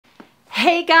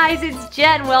Hey guys, it's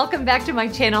Jen. Welcome back to my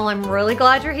channel. I'm really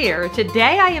glad you're here.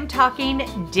 Today I am talking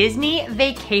Disney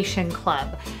Vacation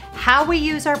Club. How we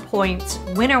use our points,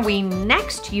 when are we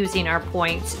next using our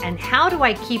points, and how do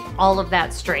I keep all of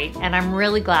that straight? And I'm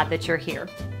really glad that you're here.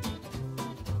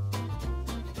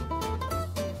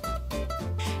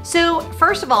 So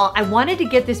first of all, I wanted to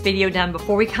get this video done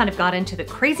before we kind of got into the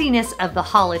craziness of the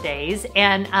holidays,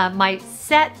 and my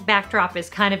set backdrop is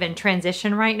kind of in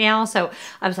transition right now. So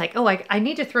I was like, oh, I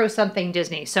need to throw something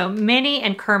Disney. So Minnie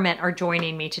and Kermit are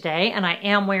joining me today, and I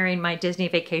am wearing my Disney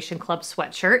Vacation Club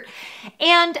sweatshirt.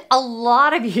 And a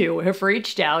lot of you have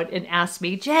reached out and asked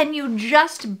me, Jen, you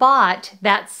just bought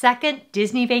that second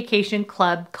Disney Vacation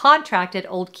Club contract at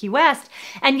Old Key West,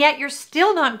 and yet you're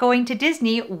still not going to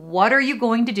Disney. What are you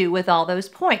going to do with all those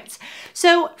points?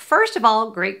 So first of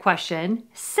all, great question.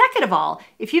 Second of all,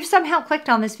 if you've somehow clicked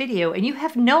on this video and you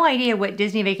have no idea what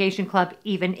Disney Vacation Club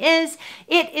even is,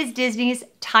 it is Disney's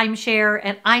timeshare,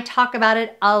 and I talk about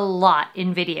it a lot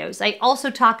in videos. I also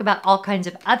talk about all kinds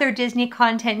of other Disney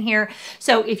content here.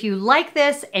 So if you like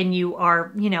this and you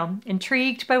are,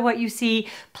 intrigued by what you see,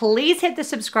 please hit the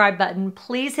subscribe button.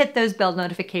 Please hit those bell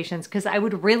notifications because I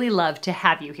would really love to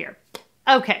have you here.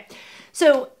 Okay.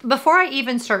 So before I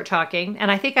even start talking, and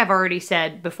I think I've already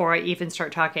said before I even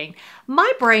start talking,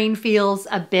 my brain feels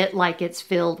a bit like it's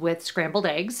filled with scrambled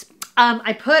eggs.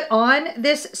 I put on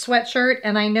this sweatshirt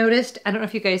and I noticed, I don't know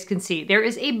if you guys can see, there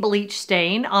is a bleach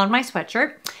stain on my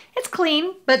sweatshirt. It's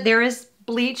clean, but there is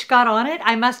bleach got on it.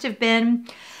 I must have been,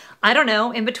 I don't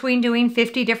know, in between doing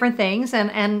 50 different things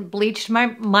and bleached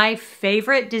my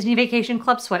favorite Disney Vacation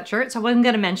Club sweatshirt. So I wasn't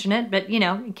going to mention it, but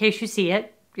in case you see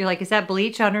it, you're like, is that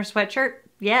bleach on her sweatshirt?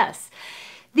 Yes.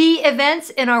 The events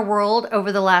in our world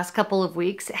over the last couple of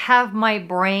weeks have my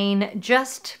brain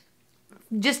just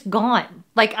gone.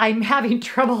 Like I'm having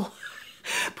trouble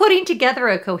putting together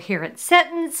a coherent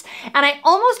sentence. And I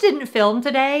almost didn't film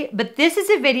today, but this is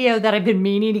a video that I've been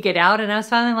meaning to get out. And I was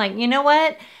finally like, you know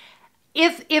what?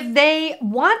 If they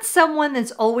want someone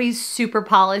that's always super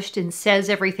polished and says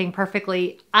everything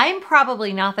perfectly, I'm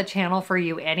probably not the channel for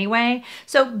you anyway.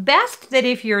 So best that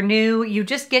if you're new, you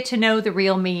just get to know the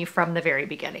real me from the very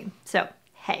beginning. So,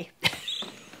 hey,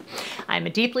 I'm a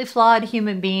deeply flawed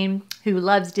human being who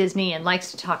loves Disney and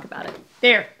likes to talk about it.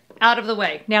 There, out of the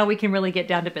way. Now we can really get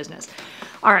down to business.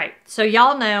 All right, so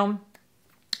y'all know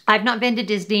I've not been to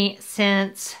Disney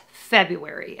since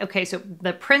February. Okay, so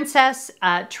the princess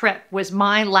trip was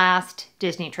my last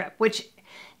Disney trip, which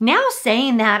now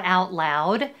saying that out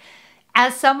loud,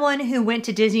 as someone who went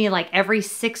to Disney like every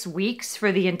 6 weeks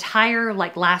for the entire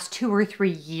last 2 or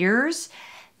 3 years,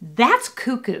 that's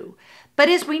cuckoo. But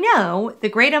as we know, the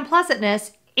great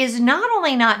unpleasantness is not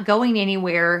only not going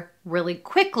anywhere really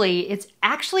quickly, it's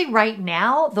actually right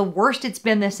now the worst it's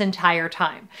been this entire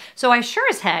time. So I sure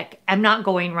as heck am not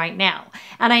going right now.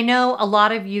 And I know a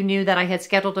lot of you knew that I had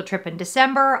scheduled a trip in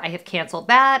December. I have canceled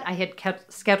that. I had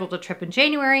scheduled a trip in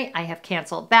January. I have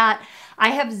canceled that. I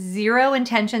have zero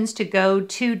intentions to go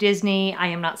to Disney. I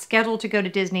am not scheduled to go to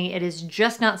Disney. It is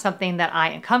just not something that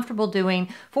I am comfortable doing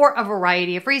for a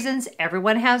variety of reasons.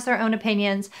 Everyone has their own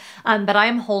opinions, but I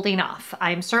am holding off.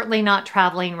 I'm certainly not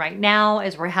traveling right now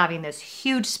as we're having this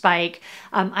huge spike.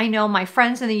 I know my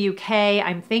friends in the UK,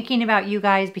 I'm thinking about you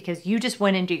guys because you just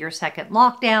went into your second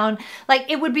lockdown. Like,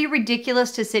 it would be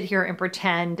ridiculous to sit here and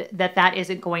pretend that that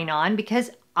isn't going on,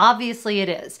 because obviously it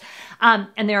is.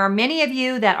 And there are many of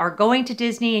you that are going to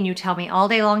Disney and you tell me all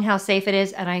day long how safe it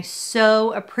is. And I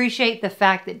so appreciate the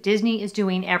fact that Disney is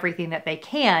doing everything that they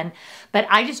can, but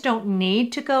I just don't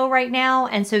need to go right now.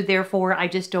 And so therefore I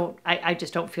just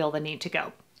don't feel the need to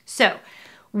go. So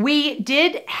we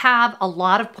did have a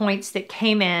lot of points that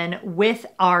came in with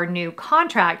our new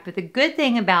contract, but the good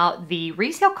thing about the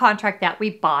resale contract that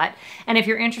we bought, and if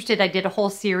you're interested, I did a whole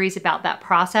series about that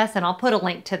process, and I'll put a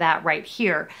link to that right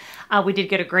here. We did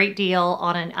get a great deal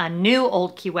on a new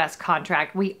Old Key West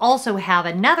contract. We also have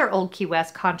another Old Key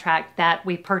West contract that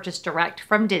we purchased direct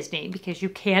from Disney, because you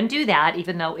can do that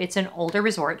even though it's an older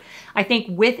resort. I think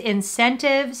with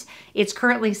incentives, it's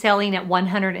currently selling at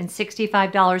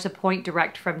 $165 a point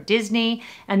direct from Disney.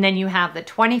 And then you have the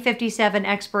 2057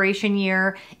 expiration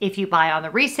year. If you buy on the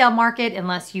resale market,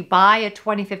 unless you buy a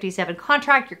 2057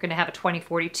 contract, you're going to have a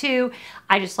 2042.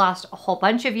 I just lost a whole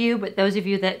bunch of you, but those of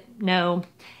you that know,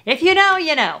 if you know,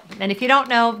 you know. And if you don't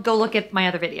know, go look at my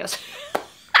other videos.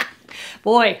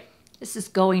 Boy, this is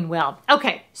going well.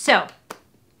 Okay, so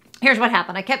here's what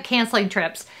happened. I kept canceling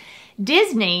trips.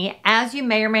 Disney, as you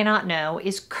may or may not know,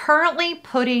 is currently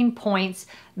putting points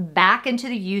back into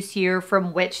the use year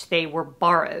from which they were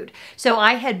borrowed. So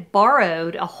I had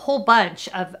borrowed a whole bunch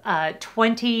of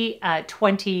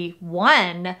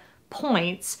 2021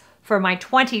 points for my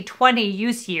 2020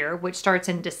 use year, which starts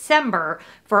in December,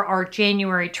 for our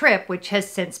January trip, which has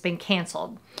since been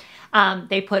canceled.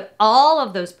 They put all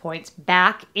of those points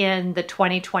back in the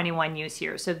 2021 use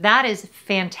year. So that is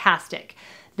fantastic.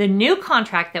 The new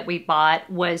contract that we bought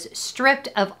was stripped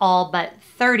of all but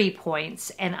 30 points,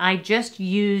 and I just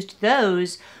used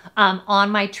those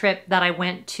on my trip that I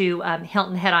went to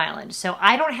Hilton Head Island. So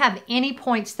I don't have any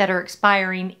points that are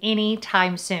expiring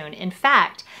anytime soon. In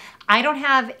fact, I don't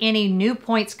have any new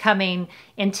points coming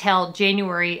until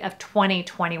January of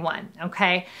 2021,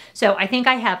 okay? So I think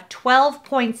I have 12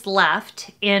 points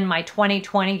left in my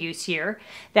 2020 use year.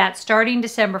 That starting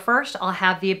December 1st, I'll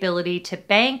have the ability to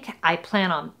bank. I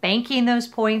plan on banking those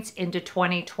points into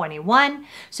 2021.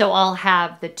 So I'll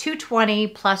have the 220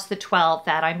 plus the 12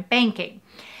 that I'm banking.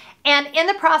 And in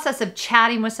the process of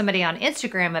chatting with somebody on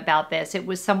Instagram about this, it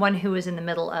was someone who was in the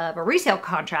middle of a resale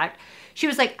contract. She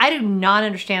was like, I do not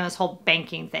understand this whole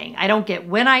banking thing. I don't get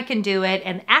when I can do it.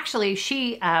 And actually,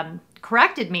 she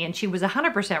corrected me, and she was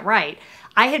 100% right.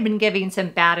 I had been giving some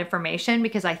bad information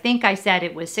because I think I said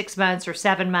it was 6 months or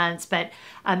 7 months, but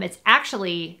it's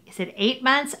actually, is it 8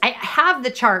 months? I have the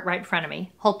chart right in front of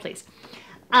me. Hold, please.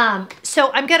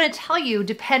 So I'm going to tell you,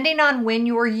 depending on when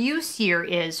your use year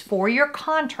is for your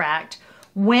contract,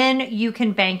 when you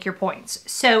can bank your points.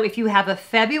 So if you have a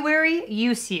February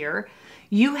use year,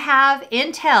 you have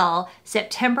until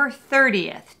September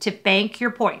 30th to bank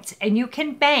your points, and you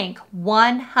can bank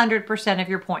 100% of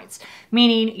your points,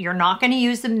 meaning you're not going to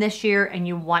use them this year and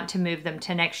you want to move them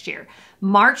to next year.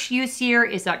 March use year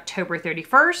is October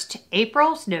 31st,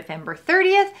 April's November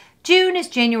 30th, June is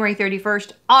January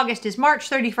 31st, August is March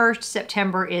 31st,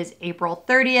 September is April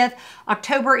 30th,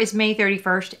 October is May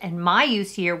 31st, and my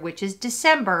use year, which is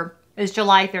December, is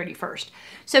July 31st.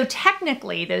 So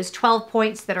technically, those 12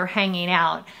 points that are hanging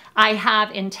out, I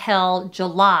have until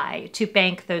July to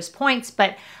bank those points,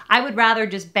 but I would rather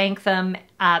just bank them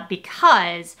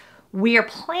because we are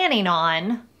planning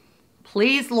on,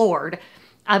 please Lord,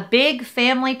 a big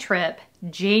family trip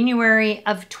January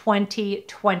of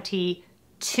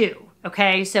 2022.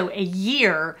 Okay, so a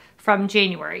year from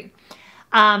January.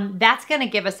 That's going to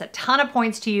give us a ton of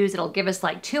points to use. It'll give us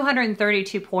like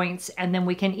 232 points, and then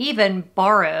we can even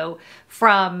borrow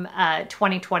from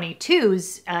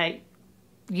 2022's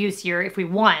use year if we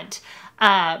want.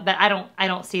 But I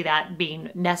don't see that being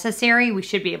necessary. We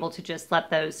should be able to just let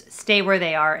those stay where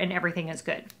they are, and everything is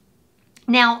good.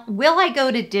 Now, will I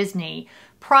go to Disney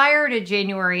prior to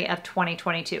January of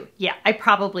 2022? Yeah, I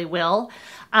probably will.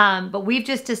 But we've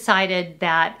just decided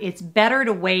that it's better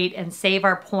to wait and save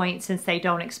our points since they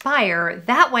don't expire.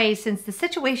 That way, since the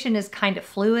situation is kind of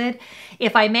fluid,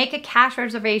 if I make a cash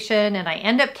reservation and I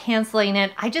end up canceling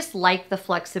it, I just like the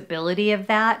flexibility of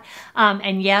that.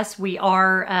 And yes, we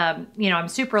are, I'm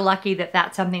super lucky that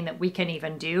that's something that we can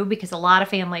even do, because a lot of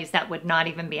families that would not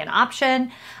even be an option.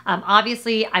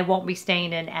 Obviously, I won't be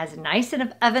staying in as nice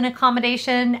of an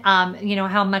accommodation. You know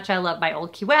how much I love my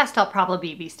old Key West. I'll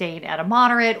probably be staying at a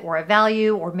moderate or a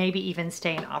value, or maybe even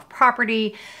staying off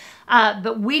property.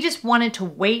 But we just wanted to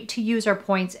wait to use our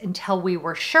points until we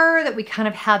were sure that we kind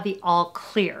of had the all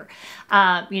clear.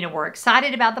 We're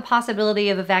excited about the possibility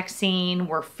of a vaccine.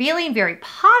 We're feeling very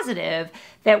positive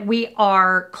that we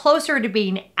are closer to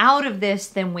being out of this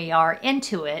than we are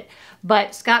into it.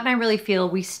 But Scott and I really feel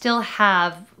we still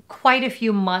have quite a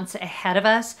few months ahead of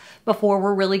us before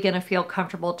we're really going to feel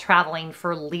comfortable traveling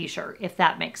for leisure, if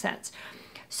that makes sense.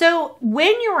 So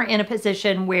when you're in a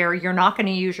position where you're not going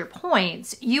to use your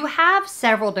points, you have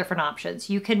several different options.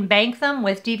 You can bank them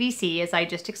with DVC, as I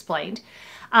just explained.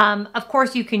 Of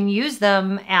course, you can use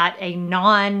them at a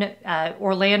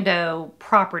non-Orlando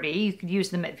property. You could use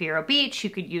them at Vero Beach. You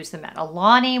could use them at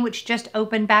Alani, which just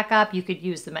opened back up. You could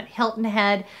use them at Hilton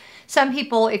Head. Some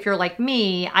people, if you're like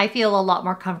me, I feel a lot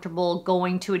more comfortable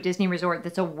going to a Disney resort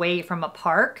that's away from a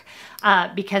park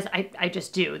because I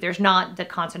just do. There's not the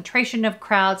concentration of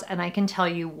crowds, and I can tell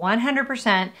you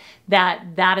 100%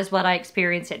 that is what I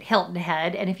experienced at Hilton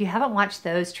Head. And if you haven't watched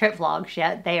those trip vlogs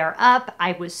yet, they are up.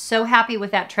 I was so happy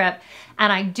with that trip.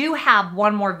 And I do have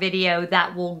one more video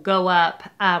that will go up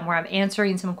where I'm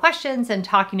answering some questions and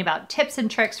talking about tips and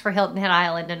tricks for Hilton Head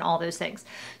Island and all those things.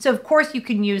 So of course you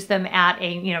can use them at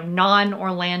a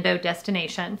non-Orlando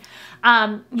destination.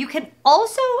 You can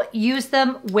also use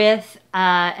them with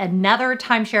another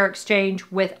timeshare exchange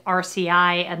with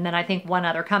RCI, and then I think one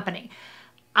other company.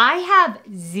 I have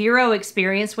zero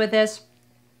experience with this.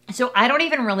 So I don't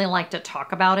even really like to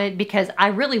talk about it because I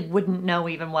really wouldn't know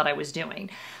even what I was doing.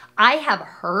 I have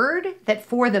heard that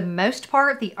for the most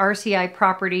part, the RCI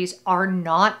properties are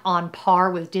not on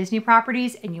par with Disney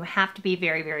properties, and you have to be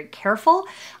very, very careful.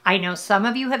 I know some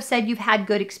of you have said you've had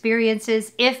good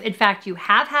experiences. If in fact you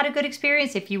have had a good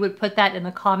experience, if you would put that in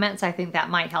the comments, I think that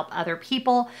might help other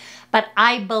people. But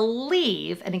I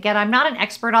believe, and again, I'm not an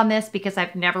expert on this because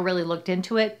I've never really looked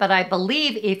into it, but I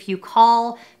believe if you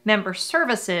call member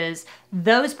services,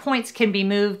 those points can be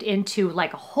moved into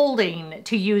like a holding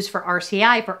to use for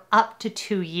RCI for up to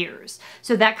 2 years.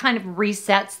 So that kind of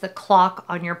resets the clock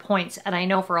on your points. And I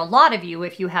know for a lot of you,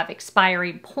 if you have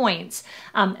expiring points,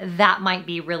 that might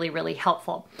be really, really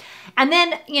helpful. And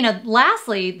then, you know,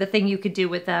 lastly, the thing you could do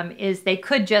with them is they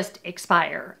could just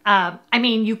expire. I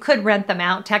mean, you could rent them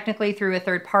out technically through a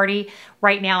third party.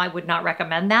 Right now, I would not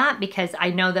recommend that because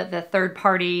I know that the third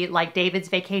party like David's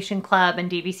Vacation Club and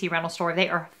DVC Rental Store, they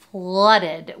are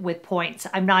flooded with points.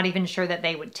 I'm not even sure that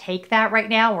they would take that right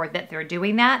now or that they're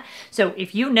doing that. So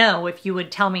if you know, if you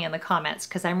would tell me in the comments,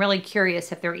 because I'm really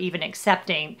curious if they're even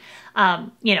accepting,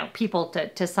 you know, people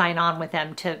to sign on with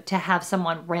them to have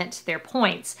someone rent their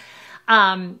points.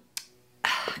 I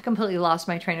completely lost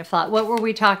my train of thought. What were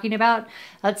we talking about?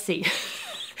 Let's see.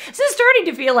 This is starting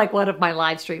to feel like one of my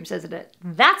live streams, isn't it?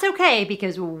 That's okay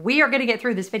because we are going to get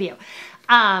through this video.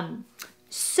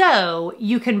 So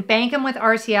you can bank them with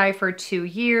RCI for 2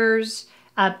 years.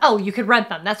 Oh, you could rent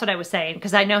them. That's what I was saying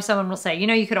because I know someone will say, you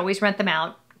know, you could always rent them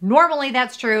out. Normally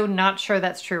that's true. Not sure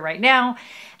that's true right now.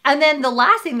 And then the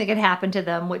last thing that could happen to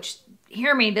them, which,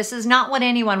 hear me, this is not what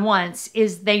anyone wants,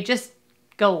 is they just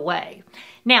go away.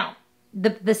 Now,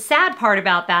 the sad part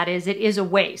about that is it is a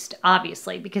waste,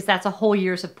 obviously, because that's a whole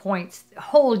year's of points,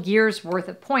 whole year's worth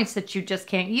of points that you just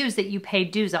can't use that you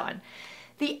paid dues on.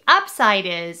 The upside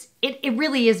is it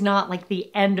really is not like the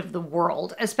end of the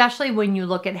world, especially when you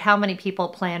look at how many people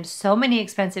planned so many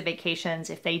expensive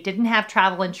vacations. If they didn't have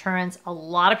travel insurance, a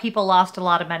lot of people lost a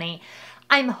lot of money.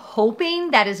 I'm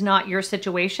hoping that is not your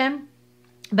situation,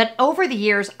 but over the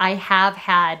years, I have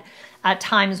had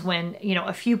times when, you know,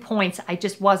 a few points I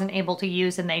just wasn't able to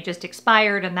use and they just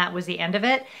expired and that was the end of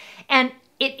it. And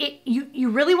you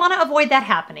really want to avoid that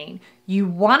happening. You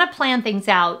want to plan things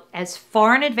out as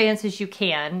far in advance as you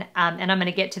can. And I'm going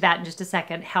to get to that in just a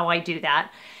second, how I do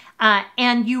that.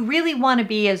 And you really want to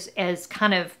be as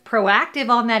kind of proactive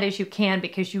on that as you can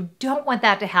because you don't want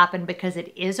that to happen because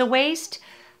it is a waste,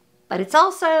 but it's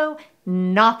also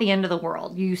not the end of the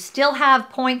world. You still have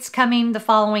points coming the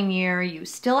following year. You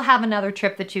still have another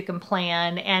trip that you can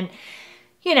plan. And,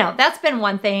 you know, that's been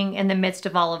one thing in the midst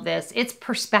of all of this. It's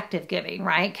perspective giving,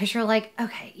 right? Because you're like,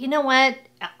 okay, you know what?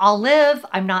 I'll live.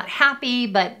 I'm not happy,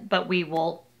 but we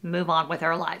will move on with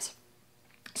our lives.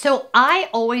 So I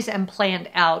always am planned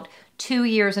out 2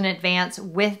 years in advance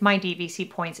with my DVC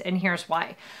points. And here's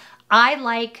why. I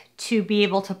like to be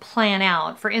able to plan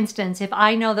out. For instance, if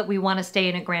I know that we want to stay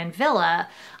in a grand villa,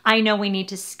 I know we need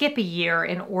to skip a year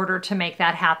in order to make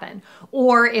that happen.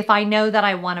 Or if I know that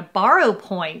I want to borrow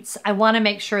points, I want to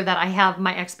make sure that I have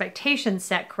my expectations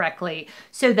set correctly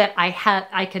so that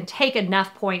I can take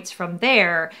enough points from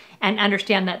there and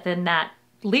understand that then that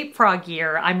leapfrog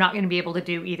year, I'm not going to be able to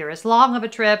do either as long of a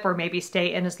trip or maybe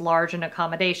stay in as large an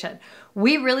accommodation.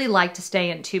 We really like to stay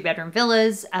in 2-bedroom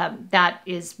villas. That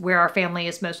is where our family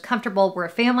is most comfortable. We're a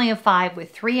family of 5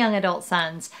 with 3 young adult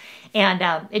sons.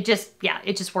 And it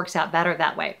just works out better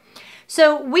that way.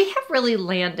 So we have really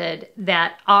landed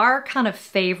that our kind of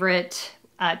favorite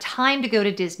time to go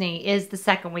to Disney is the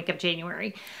second week of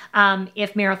January.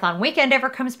 If Marathon Weekend ever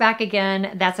comes back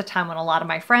again, that's a time when a lot of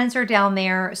my friends are down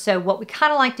there. So what we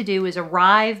kind of like to do is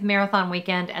arrive Marathon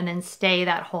Weekend and then stay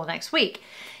that whole next week.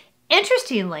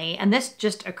 Interestingly, and this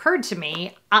just occurred to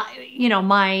me, you know,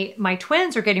 my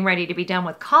twins are getting ready to be done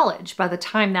with college. By the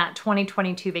time that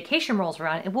 2022 vacation rolls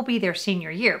around, it will be their senior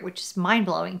year, which is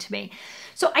mind-blowing to me.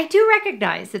 So I do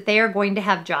recognize that they are going to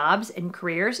have jobs and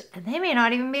careers, and they may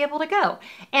not even be able to go.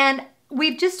 And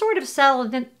we've just sort of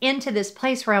settled into this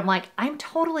place where I'm like, I'm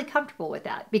totally comfortable with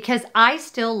that because I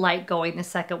still like going the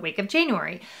second week of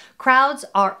January. Crowds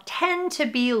tend to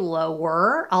be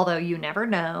lower, although you never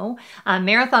know.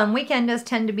 Marathon Weekend does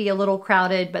tend to be a little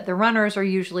crowded, but the runners are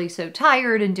usually so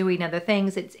tired and doing other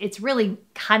things. It's really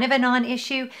kind of a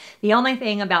non-issue. The only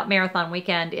thing about Marathon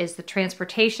Weekend is the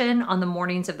transportation on the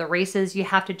mornings of the races. You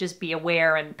have to just be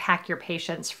aware and pack your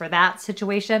patience for that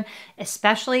situation,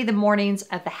 especially the mornings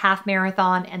of the half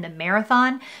marathon and the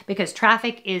marathon, because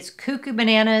traffic is cuckoo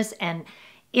bananas and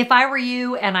If I were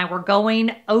you and I were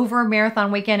going over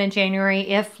marathon weekend in January,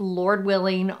 if Lord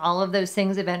willing, all of those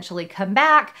things eventually come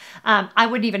back, I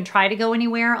wouldn't even try to go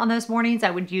anywhere on those mornings.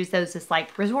 I would use those as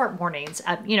like resort mornings,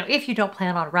 you know, if you don't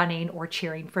plan on running or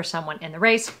cheering for someone in the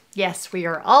race. Yes, we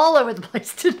are all over the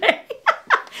place today.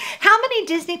 How many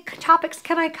Disney topics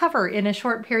can I cover in a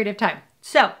short period of time?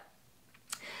 So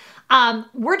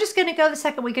we're just going to go the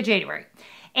second week of January.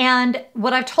 And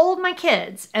what I've told my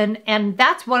kids, and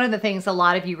that's one of the things a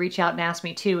lot of you reach out and ask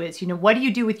me too, is, you know, what do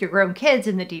you do with your grown kids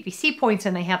and the DVC points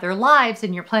and they have their lives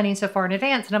and you're planning so far in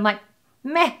advance? And I'm like,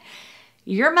 meh,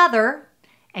 your mother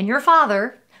and your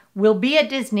father will be at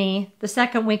Disney the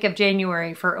second week of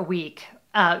January for a week,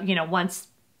 you know, once,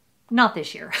 not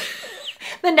this year.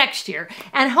 The next year,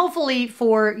 and hopefully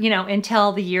for, you know,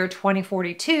 until the year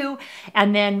 2042,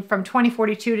 and then from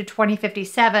 2042 to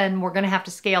 2057 we're going to have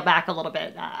to scale back a little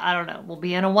bit. I don't know, we'll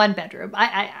be in a 1-bedroom.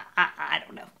 I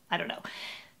don't know.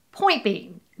 Point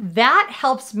being, that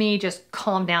helps me just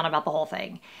calm down about the whole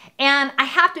thing. And I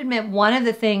have to admit, one of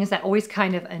the things that always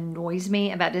kind of annoys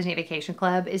me about Disney Vacation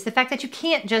Club is the fact that you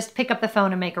can't just pick up the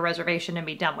phone and make a reservation and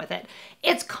be done with it.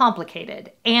 It's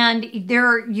complicated, and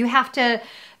you have to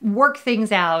work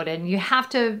things out and you have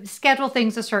to schedule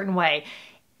things a certain way.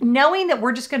 Knowing that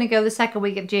we're just going to go the second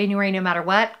week of January no matter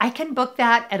what, I can book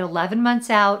that at 11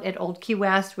 months out at Old Key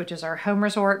West, which is our home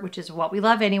resort, which is what we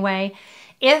love anyway.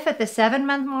 If at the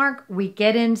 7-month mark we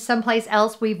get in someplace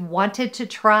else we've wanted to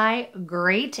try,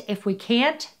 great. If we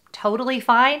can't, totally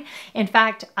fine. In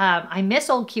fact, I miss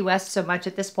Old Key West so much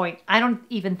at this point, I don't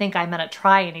even think I'm going to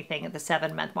try anything at the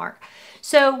 7-month mark.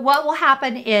 So what will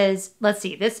happen is, let's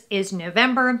see, this is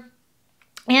November.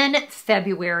 In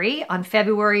February, on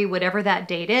February, whatever that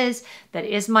date is, that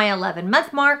is my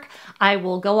 11-month mark, I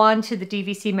will go on to the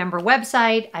DVC member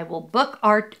website. I will book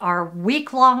our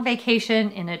week-long vacation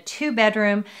in a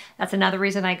 2-bedroom. That's another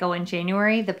reason I go in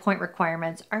January. The point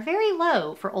requirements are very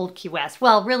low for Old Key West.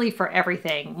 Well, really for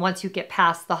everything. Once you get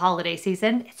past the holiday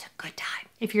season, it's a good time.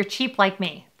 If you're cheap like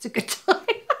me, it's a good time.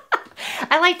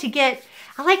 I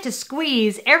like to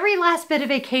squeeze every last bit of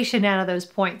vacation out of those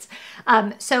points.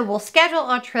 So we'll schedule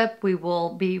our trip. We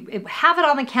will have it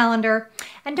on the calendar.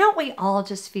 And don't we all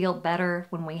just feel better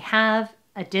when we have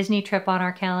a Disney trip on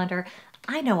our calendar?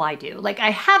 I know I do. Like,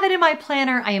 I have it in my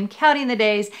planner. I am counting the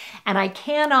days and I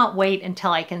cannot wait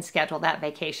until I can schedule that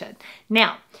vacation.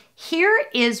 Now, here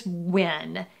is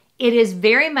when it is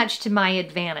very much to my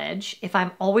advantage, if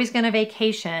I'm always going to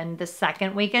vacation the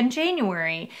second week in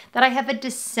January, that I have a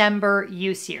December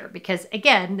use year. Because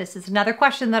again, this is another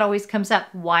question that always comes up.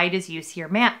 Why does use year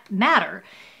matter?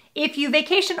 If you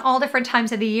vacation all different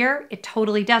times of the year, it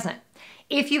totally doesn't.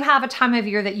 If you have a time of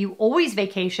year that you always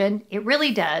vacation, it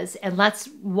really does. And let's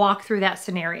walk through that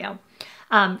scenario.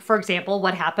 For example,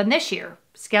 what happened this year?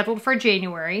 Scheduled for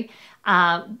January.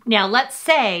 Now let's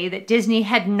say that Disney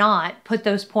had not put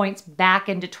those points back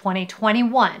into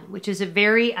 2021, which is a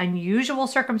very unusual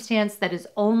circumstance that is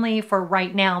only for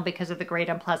right now because of the great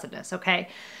unpleasantness, okay?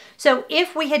 So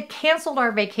if we had canceled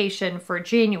our vacation for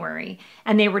January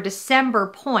and they were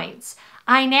December points,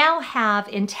 I now have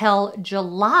until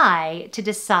July to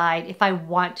decide if I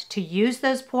want to use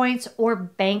those points or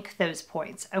bank those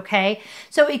points, okay?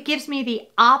 So it gives me the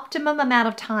optimum amount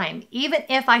of time. Even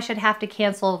if I should have to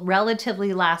cancel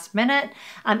relatively last minute,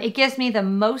 it gives me the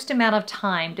most amount of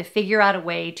time to figure out a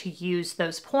way to use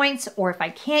those points, or if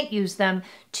I can't use them,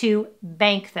 to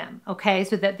bank them, okay?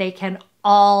 So that they can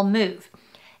all move.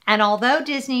 And although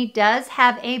Disney does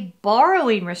have a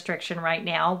borrowing restriction right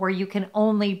now where you can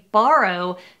only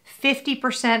borrow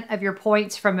 50% of your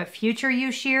points from a future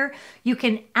use year, you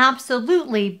can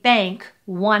absolutely bank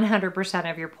 100%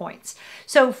 of your points.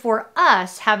 So for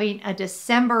us, having a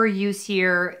December use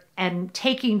year and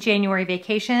taking January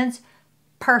vacations,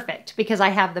 perfect, because I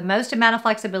have the most amount of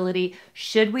flexibility.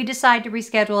 Should we decide to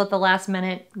reschedule at the last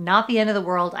minute, not the end of the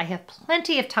world. I have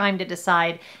plenty of time to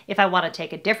decide if I want to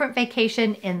take a different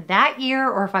vacation in that year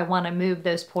or if I want to move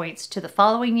those points to the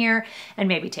following year and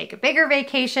maybe take a bigger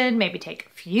vacation, maybe take a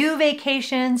few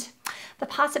vacations. The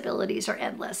possibilities are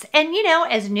endless. And you know,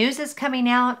 as news is coming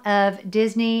out of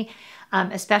Disney,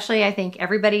 especially I think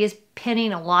everybody is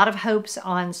pinning a lot of hopes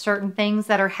on certain things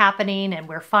that are happening, and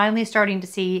we're finally starting to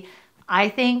see, I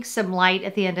think, some light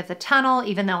at the end of the tunnel,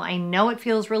 even though I know it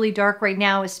feels really dark right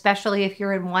now, especially if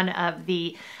you're in one of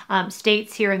the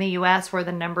states here in the US where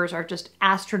the numbers are just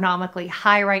astronomically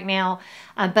high right now.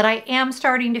 But I am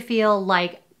starting to feel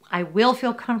like I will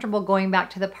feel comfortable going back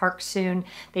to the park soon.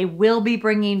 They will be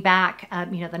bringing back,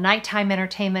 you know, the nighttime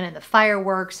entertainment and the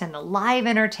fireworks and the live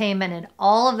entertainment and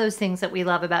all of those things that we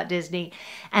love about Disney.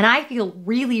 And I feel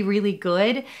really, really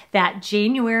good that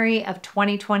January of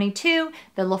 2022,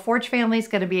 the Lefforge family is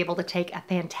going to be able to take a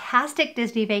fantastic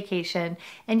Disney vacation.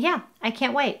 And yeah, I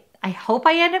can't wait. I hope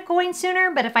I end up going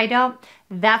sooner, but if I don't,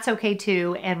 that's okay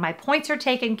too. And my points are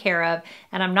taken care of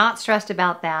and I'm not stressed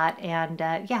about that. And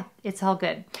yeah, it's all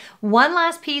good. One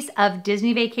last piece of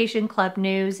Disney Vacation Club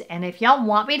news. And if y'all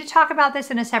want me to talk about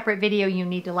this in a separate video, you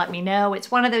need to let me know.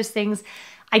 It's one of those things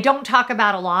I don't talk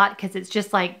about a lot because it's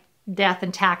just like death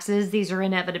and taxes. These are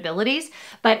inevitabilities,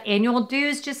 but annual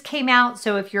dues just came out.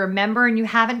 So if you're a member and you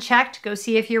haven't checked, go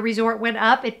see if your resort went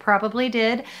up. It probably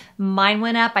did. Mine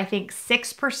went up, I think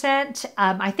 6%.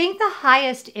 I think the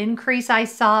highest increase I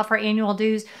saw for annual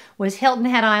dues was Hilton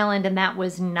Head Island, and that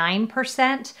was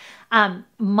 9%.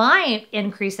 My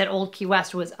increase at Old Key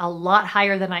West was a lot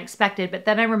higher than I expected, but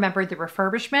then I remembered the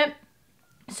refurbishment.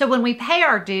 So when we pay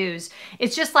our dues,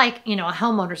 it's just like, you know, a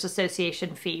homeowners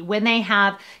association fee. When they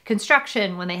have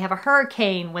construction, when they have a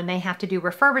hurricane, when they have to do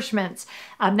refurbishments,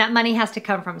 that money has to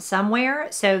come from somewhere.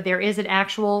 So there is an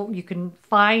actual, you can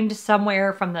find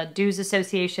somewhere from the dues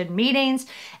association meetings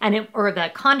or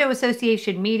the condo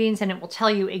association meetings, and it will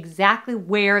tell you exactly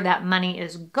where that money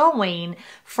is going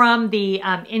from the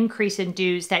increase in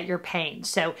dues that you're paying.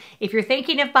 So if you're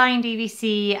thinking of buying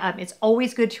DVC, it's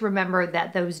always good to remember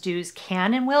that those dues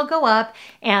can and will go up.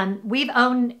 And we've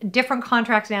owned different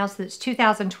contracts now since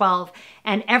 2012.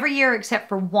 And every year except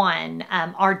for one,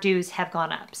 our dues have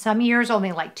gone up. Some years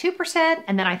only like 2%.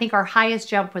 And then I think our highest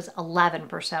jump was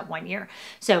 11% one year.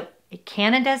 So it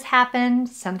can and does happen.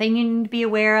 Something you need to be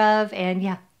aware of. And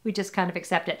yeah, we just kind of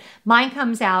accept it. Mine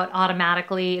comes out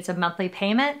automatically. It's a monthly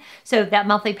payment. So that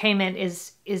monthly payment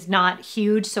is not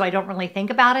huge, so I don't really think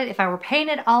about it. If I were paying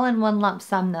it all in one lump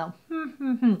sum though,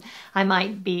 I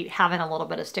might be having a little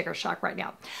bit of sticker shock right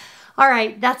now. All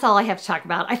right, that's all I have to talk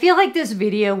about. I feel like this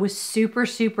video was super,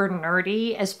 super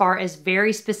nerdy as far as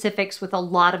very specifics with a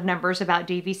lot of numbers about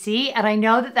DVC. And I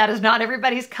know that that is not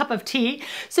everybody's cup of tea.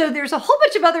 So there's a whole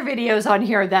bunch of other videos on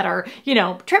here that are, you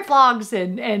know, trip vlogs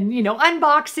and you know,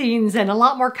 unboxings and a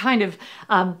lot more kind of,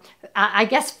 I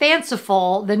guess,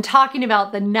 fanciful than talking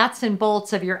about the nuts and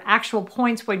bolts of your actual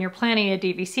points when you're planning a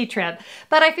DVC trip.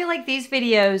 But I feel like these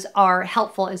videos are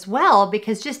helpful as well,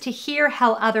 because just to hear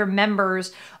how other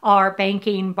members are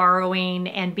banking, borrowing,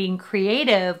 and being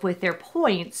creative with their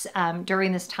points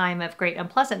during this time of great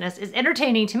unpleasantness is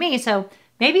entertaining to me. So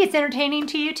maybe it's entertaining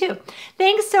to you too.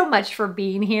 Thanks so much for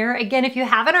being here. Again, if you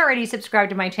haven't already subscribed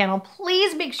to my channel,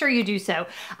 please make sure you do so.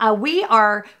 We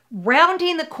are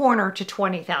rounding the corner to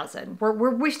 20,000.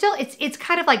 We're still, it's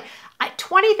kind of like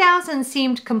 20,000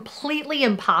 seemed completely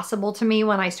impossible to me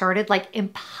when I started, like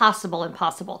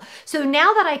impossible. So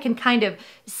now that I can kind of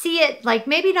see it, like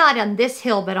maybe not on this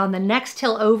hill, but on the next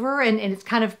hill over, and it's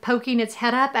kind of poking its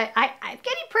head up, I'm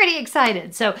getting pretty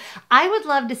excited. So I would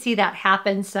love to see that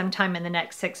happen sometime in the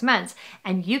next 6 months.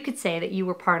 And you could say that you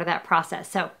were part of that process.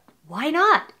 So why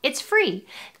not? It's free.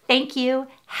 Thank you.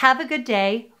 Have a good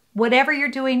day. Whatever you're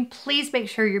doing, please make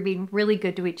sure you're being really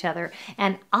good to each other.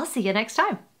 And I'll see you next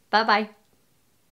time. Bye-bye.